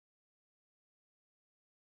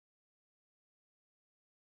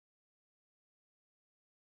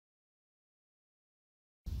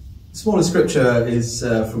This morning's scripture is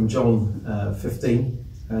from John 15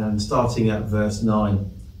 and starting at verse 9.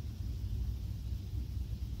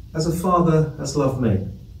 As a father has loved me,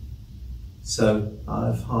 so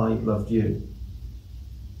have I loved you.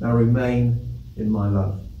 Now remain in my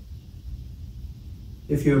love.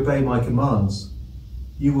 If you obey my commands,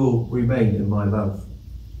 you will remain in my love.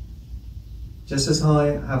 Just as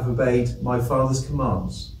I have obeyed my Father's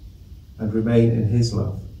commands and remain in his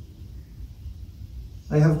love.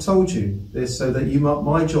 I have told you this so that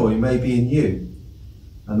my joy may be in you,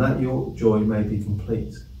 and that your joy may be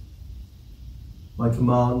complete. My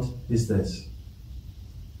command is this: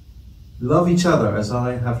 love each other as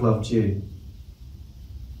I have loved you.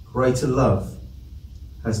 Greater love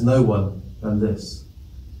has no one than this,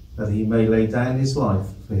 that he may lay down his life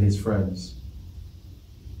for his friends.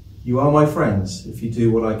 You are my friends if you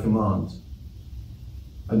do what I command.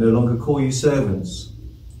 I no longer call you servants,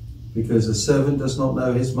 because a servant does not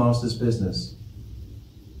know his master's business.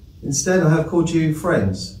 Instead, I have called you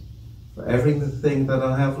friends, for everything that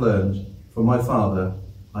I have learned from my Father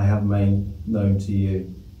I have made known to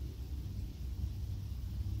you.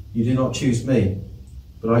 You did not choose me,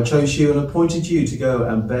 but I chose you and appointed you to go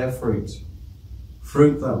and bear fruit,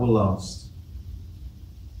 fruit that will last.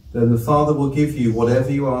 Then the Father will give you whatever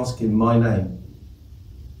you ask in my name.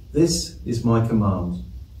 This is my command: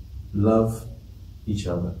 love each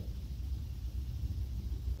other.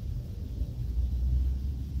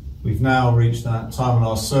 We've now reached that time in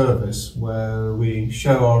our service where we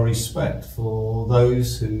show our respect for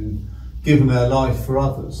those who've given their life for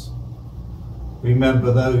others.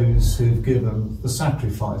 Remember those who've given the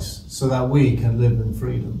sacrifice so that we can live in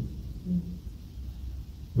freedom.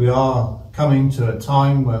 We are coming to a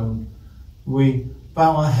time when we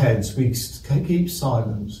bow our heads, we keep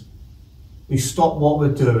silent, we stop what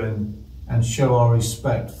we're doing and show our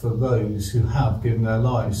respect for those who have given their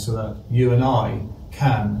lives so that you and I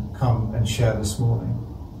can come and share this morning.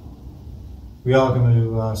 We are going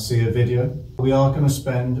to see a video. We are going to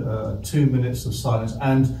spend 2 minutes of silence,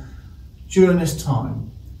 and during this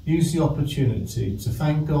time use the opportunity to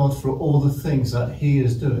thank God for all the things that he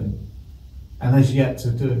is doing and has yet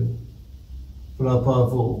to do. But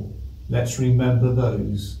above all, let's remember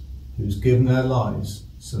those who's given their lives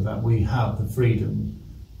so that we have the freedom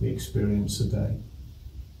we experience today.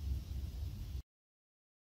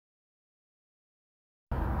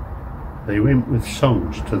 They went with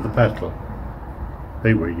songs to the battle.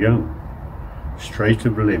 They were young, straight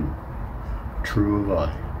of limb, true of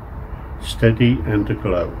eye, steady and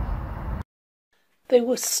aglow. They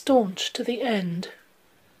were staunch to the end.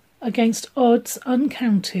 Against odds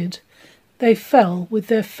uncounted, they fell with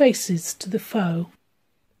their faces to the foe.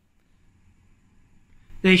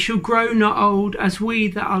 They shall grow not old as we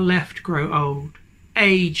that are left grow old.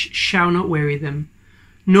 Age shall not weary them,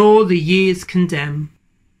 nor the years condemn.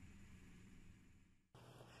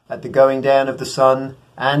 At the going down of the sun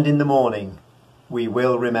and in the morning, we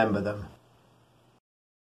will remember them.